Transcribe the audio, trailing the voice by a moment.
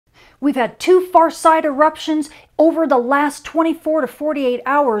We've had 2 farside eruptions over the last 24 to 48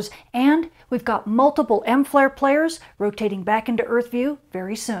 hours, and we've got multiple M-flare players rotating back into Earth view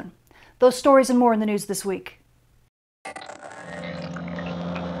very soon. Those stories and more in the news this week.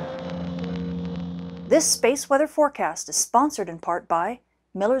 This space weather forecast is sponsored in part by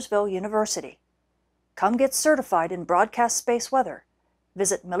Millersville University. Come get certified in broadcast space weather.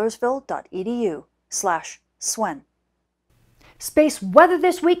 Visit millersville.edu/SWEN. Space weather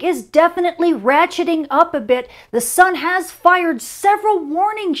this week is definitely ratcheting up a bit. The sun has fired several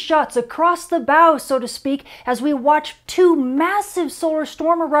warning shots across the bow, so to speak, as we watch 2 massive solar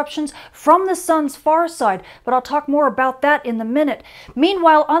storm eruptions from the sun's far side, but I'll talk more about that in a minute.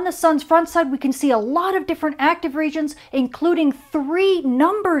 Meanwhile, on the sun's front side, we can see a lot of different active regions, including 3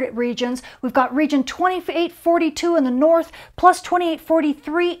 numbered regions. We've got region 2842 in the north, plus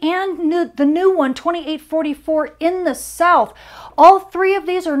 2843, and the new one, 2844, in the south. All 3 of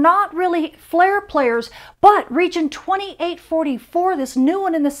these are not really flare players, but region 2844, this new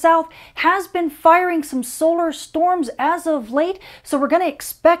one in the south, has been firing some solar storms as of late, so we're going to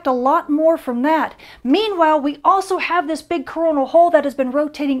expect a lot more from that. Meanwhile, we also have this big coronal hole that has been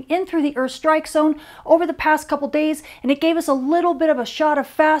rotating in through the Earth strike zone over the past couple days, and it gave us a little bit of a shot of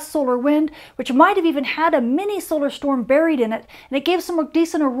fast solar wind, which might have even had a mini solar storm buried in it, and it gave some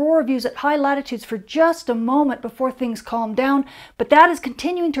decent aurora views at high latitudes for just a moment before things calmed down. But that is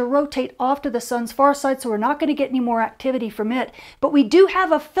continuing to rotate off to the sun's far side, so we're not going to get any more activity from it. But we do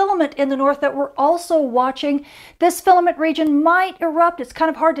have a filament in the north that we're also watching. This filament region might erupt. It's kind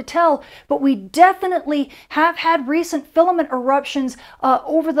of hard to tell, but we definitely have had recent filament eruptions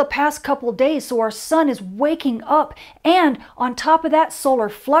over the past couple days, so our sun is waking up. And on top of that, solar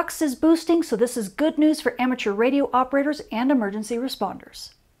flux is boosting, so this is good news for amateur radio operators and emergency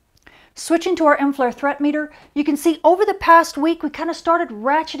responders. Switching to our M-flare threat meter, you can see over the past week we kind of started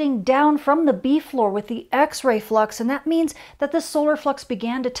ratcheting down from the B floor with the X-ray flux, and that means that the solar flux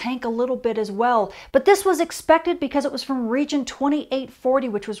began to tank a little bit as well. But this was expected because it was from region 2840,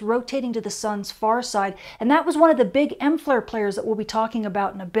 which was rotating to the sun's far side, and that was one of the big M-flare players that we'll be talking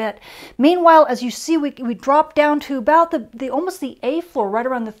about in a bit. Meanwhile, as you see, we dropped down to about almost the A floor right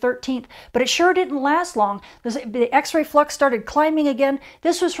around the 13th, but it sure didn't last long. The X-ray flux started climbing again.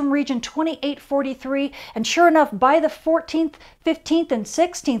 This was from region 2843, and sure enough, by the 14th, 15th, and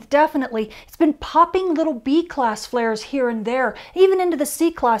 16th, definitely, it's been popping little B-class flares here and there, even into the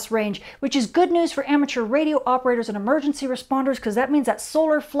C-class range, which is good news for amateur radio operators and emergency responders, because that means that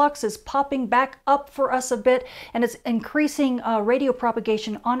solar flux is popping back up for us a bit, and it's increasing radio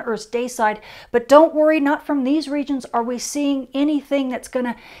propagation on Earth's dayside. But don't worry, not from these regions are we seeing anything that's going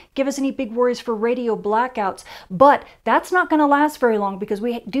to give us any big worries for radio blackouts. But that's not going to last very long, because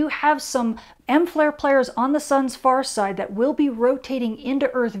we do have some M-flare players on the sun's far side that will be rotating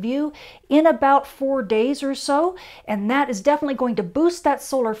into Earth view in about 4 days or so, and that is definitely going to boost that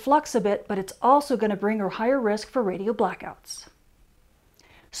solar flux a bit, but it's also going to bring a higher risk for radio blackouts.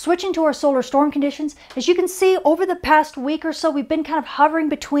 Switching to our solar storm conditions, as you can see, over the past week or so, we've been kind of hovering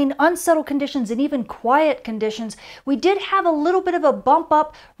between unsettled conditions and even quiet conditions. We did have a little bit of a bump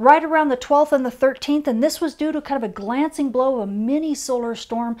up right around the 12th and the 13th, and this was due to kind of a glancing blow of a mini solar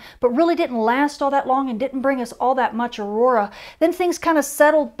storm, but really didn't last all that long and didn't bring us all that much aurora. Then things kind of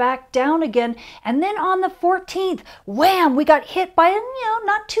settled back down again, and then on the 14th, wham, we got hit by a,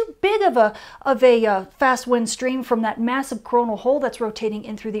 not too big of a fast wind stream from that massive coronal hole that's rotating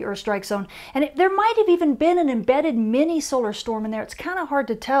in through the Earth strike zone, and there might have even been an embedded mini solar storm in there. It's kind of hard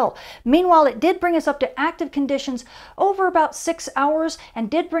to tell. Meanwhile, it did bring us up to active conditions over about 6 hours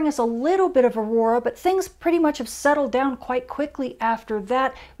and did bring us a little bit of aurora, but things pretty much have settled down quite quickly after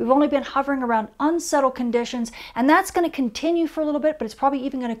that. We've only been hovering around unsettled conditions, and that's going to continue for a little bit, but it's probably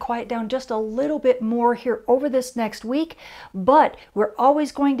even going to quiet down just a little bit more here over this next week. But we're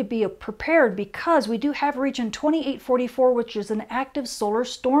always going to be prepared, because we do have region 2844, which is an active solar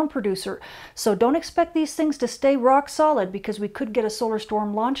storm producer. So don't expect these things to stay rock solid, because we could get a solar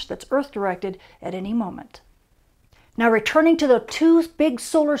storm launch that's Earth directed at any moment. Now, returning to the 2 big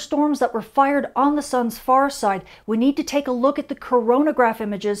solar storms that were fired on the sun's far side, we need to take a look at the coronagraph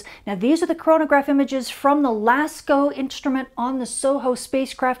images. Now, these are the coronagraph images from the LASCO instrument on the SOHO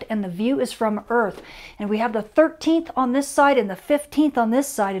spacecraft, and the view is from Earth. And we have the 13th on this side and the 15th on this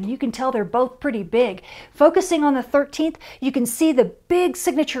side, and you can tell they're both pretty big. Focusing on the 13th, you can see the big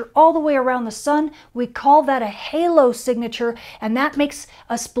signature all the way around the sun. We call that a halo signature, and that makes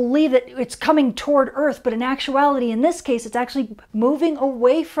us believe that it's coming toward Earth, but in actuality, in this this case, it's actually moving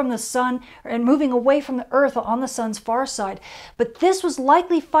away from the sun and moving away from the Earth on the sun's far side. But this was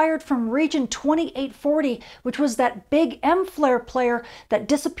likely fired from region 2840, which was that big M flare player that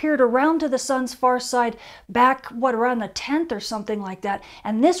disappeared around to the sun's far side back, around the 10th or something like that.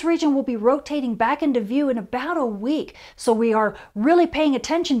 And this region will be rotating back into view in about a week. So we are really paying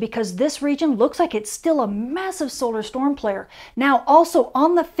attention because this region looks like it's still a massive solar storm player. Now, also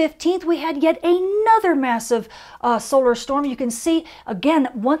on the 15th, we had yet another massive solar storm. You can see again,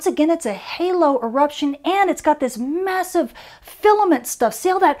 once again, it's a halo eruption and it's got this massive filament stuff. See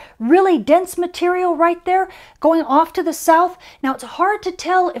all that really dense material right there going off to the south? Now, it's hard to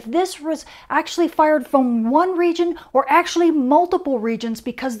tell if this was actually fired from one region or actually multiple regions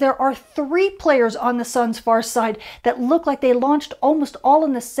because there are 3 players on the sun's far side that look like they launched almost all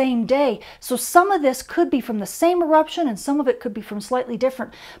in the same day. So some of this could be from the same eruption and some of it could be from slightly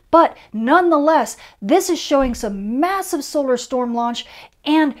different. But nonetheless, this is showing some massive solar storm launch,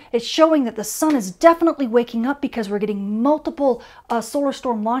 and it's showing that the sun is definitely waking up because we're getting multiple solar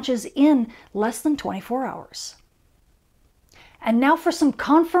storm launches in less than 24 hours. And now for some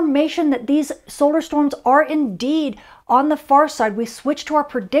confirmation that these solar storms are indeed on the far side. We switch to our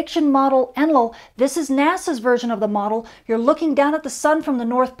prediction model, Enlil. This is NASA's version of the model. You're looking down at the sun from the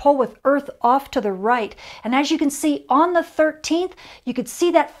North Pole with Earth off to the right. And as you can see on the 13th, you could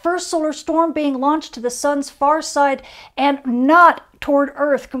see that first solar storm being launched to the sun's far side and not toward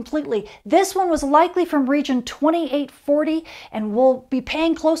Earth completely. This one was likely from region 2840, and we'll be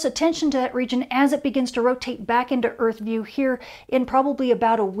paying close attention to that region as it begins to rotate back into Earth view here in probably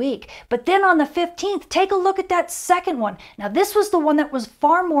about a week. But then on the 15th, take a look at that second one. Now this was the one that was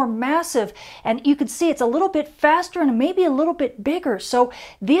far more massive, and you can see it's a little bit faster and maybe a little bit bigger. So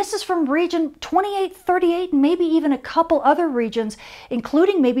this is from region 2838 and maybe even a couple other regions,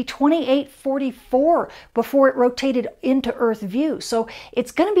 including maybe 2844 before it rotated into Earth view. So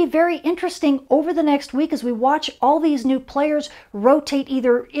it's going to be very interesting over the next week as we watch all these new players rotate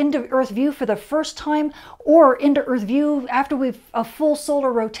either into Earth view for the first time or into Earth view after we've a full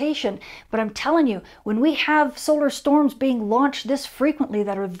solar rotation. But I'm telling you, when we have solar storms being launched this frequently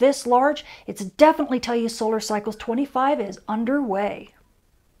that are this large, it's definitely tell you solar cycles 25 is underway.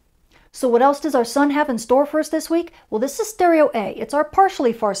 So what else does our sun have in store for us this week? Well, this is stereo A. It's our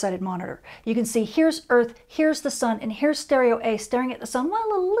partially far-sighted monitor. You can see here's Earth, here's the sun, and here's stereo A staring at the sun,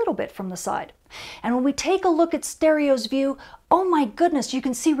 well, a little bit from the side. And when we take a look at stereo's view, oh my goodness, you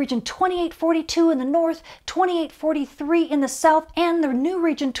can see region 2842 in the north, 2843 in the south, and the new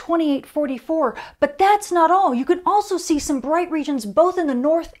region 2844. But that's not all. You can also see some bright regions both in the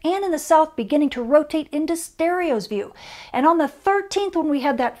north and in the south beginning to rotate into stereo's view. And on the 13th, when we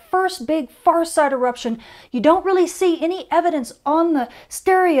had that first big far side eruption, you don't really see any evidence on the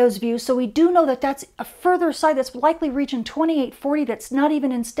stereo's view, so we do know that that's a further side that's likely region 2840 that's not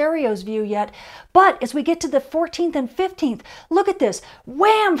even in stereo's view yet. But as we get to the 14th and 15th, look at this.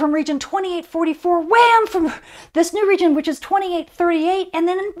 Wham from region 2844, wham from this new region, which is 2838, and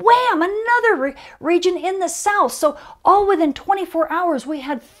then wham, another region in the south. So all within 24 hours, we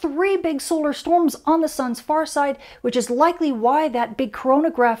had 3 big solar storms on the sun's far side, which is likely why that big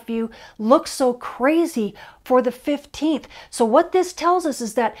coronagraph view looks so crazy for the 15th. So what this tells us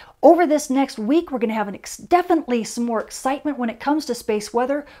is that over this next week, we're going to have definitely some more excitement when it comes to space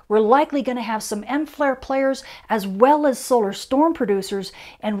weather. We're likely going to have some M-flare players as well as solar storm producers,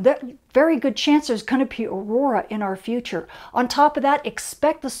 and very good chance there's going to be Aurora in our future. On top of that,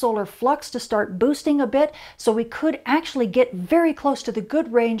 expect the solar flux to start boosting a bit, so we could actually get very close to the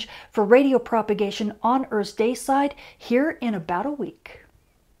good range for radio propagation on Earth's day side here in about a week.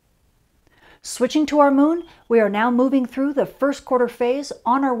 Switching to our moon, we are now moving through the first quarter phase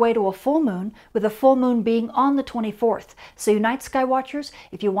on our way to a full moon, with a full moon being on the 24th. So night sky watchers,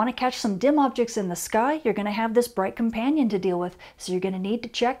 if you want to catch some dim objects in the sky, you're going to have this bright companion to deal with, so you're going to need to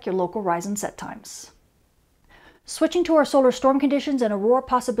check your local rise and set times. Switching to our solar storm conditions and aurora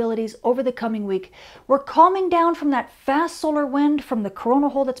possibilities over the coming week, we're calming down from that fast solar wind from the corona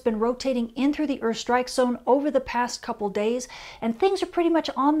hole that's been rotating in through the Earth strike zone over the past couple days, and things are pretty much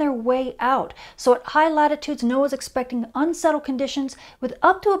on their way out. So at high latitudes, NOAA's expecting unsettled conditions with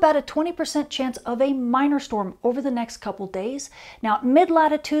up to about a 20% chance of a minor storm over the next couple days. Now at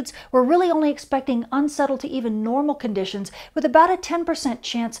mid-latitudes, we're really only expecting unsettled to even normal conditions with about a 10%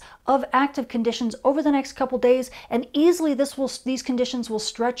 chance of active conditions over the next couple days, and easily these conditions will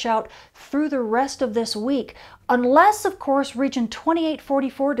stretch out through the rest of this week. Unless, of course, region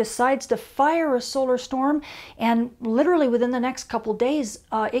 2844 decides to fire a solar storm, and literally within the next couple days,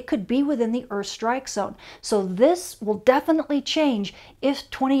 it could be within the Earth strike zone. So this will definitely change if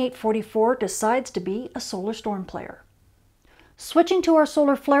 2844 decides to be a solar storm player. Switching to our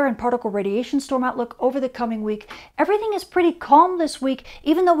solar flare and particle radiation storm outlook over the coming week, everything is pretty calm this week,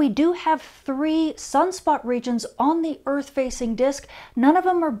 even though we do have 3 sunspot regions on the Earth-facing disk. None of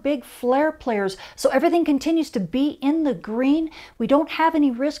them are big flare players, so everything continues to be in the green. We don't have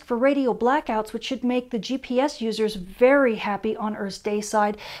any risk for radio blackouts, which should make the GPS users very happy on Earth's day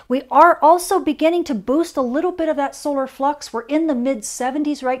side. We are also beginning to boost a little bit of that solar flux. We're in the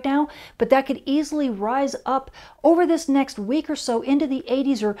mid-70s right now, but that could easily rise up over this next week or so into the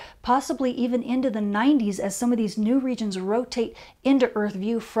 80s or possibly even into the 90s as some of these new regions rotate into Earth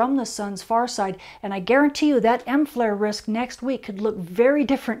view from the sun's far side. And I guarantee you that M-flare risk next week could look very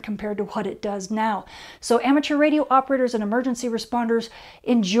different compared to what it does now. So amateur radio operators and emergency responders,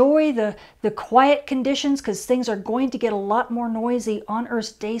 enjoy the quiet conditions, because things are going to get a lot more noisy on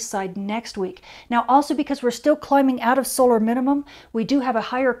Earth's day side next week. Now also, because we're still climbing out of solar minimum, we do have a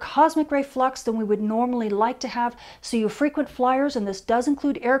higher cosmic ray flux than we would normally like to have. So you frequent flyers, and this does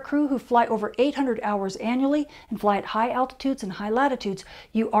include aircrew who fly over 800 hours annually and fly at high altitudes and high latitudes,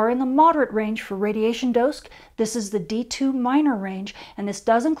 you are in the moderate range for radiation dose. This is the D2 minor range, and this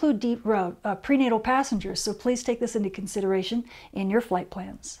does include prenatal passengers, so please take this into consideration in your flight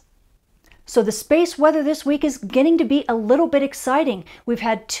plans. So the space weather this week is getting to be a little bit exciting. We've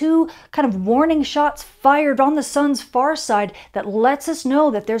had 2 kind of warning shots fired on the sun's far side that lets us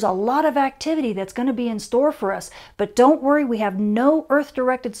know that there's a lot of activity that's going to be in store for us. But don't worry, we have no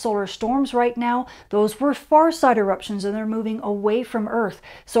Earth-directed solar storms right now. Those were far side eruptions, and they're moving away from Earth.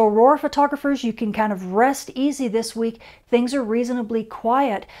 So Aurora photographers, you can kind of rest easy this week. Things are reasonably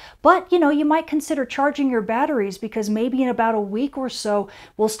quiet. But, you might consider charging your batteries, because maybe in about a week or so,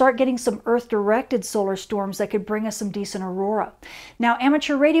 we'll start getting some Earth-directed solar storms that could bring us some decent aurora. Now,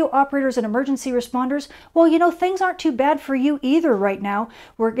 amateur radio operators and emergency responders, well, things aren't too bad for you either right now.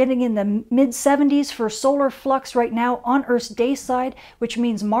 We're getting in the mid-70s for solar flux right now on Earth's day side, which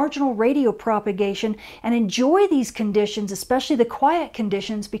means marginal radio propagation. And enjoy these conditions, especially the quiet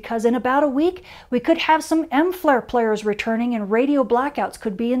conditions, because in about a week, we could have some M-flare players returning, and radio blackouts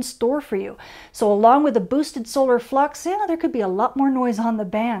could be in store for you. So along with the boosted solar flux, there could be a lot more noise on the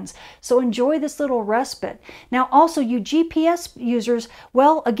bands. So enjoy this little respite. Now also, you GPS users,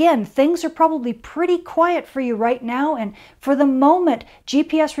 well, again, things are probably pretty quiet for you right now, and for the moment,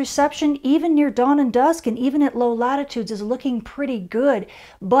 GPS reception even near dawn and dusk and even at low latitudes is looking pretty good.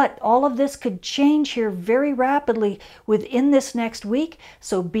 But all of this could change here very rapidly within this next week,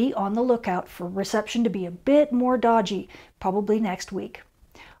 so be on the lookout for reception to be a bit more dodgy, probably next week.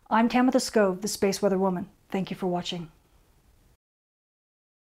 I'm Tamitha Skov, the Space Weather Woman. Thank you for watching.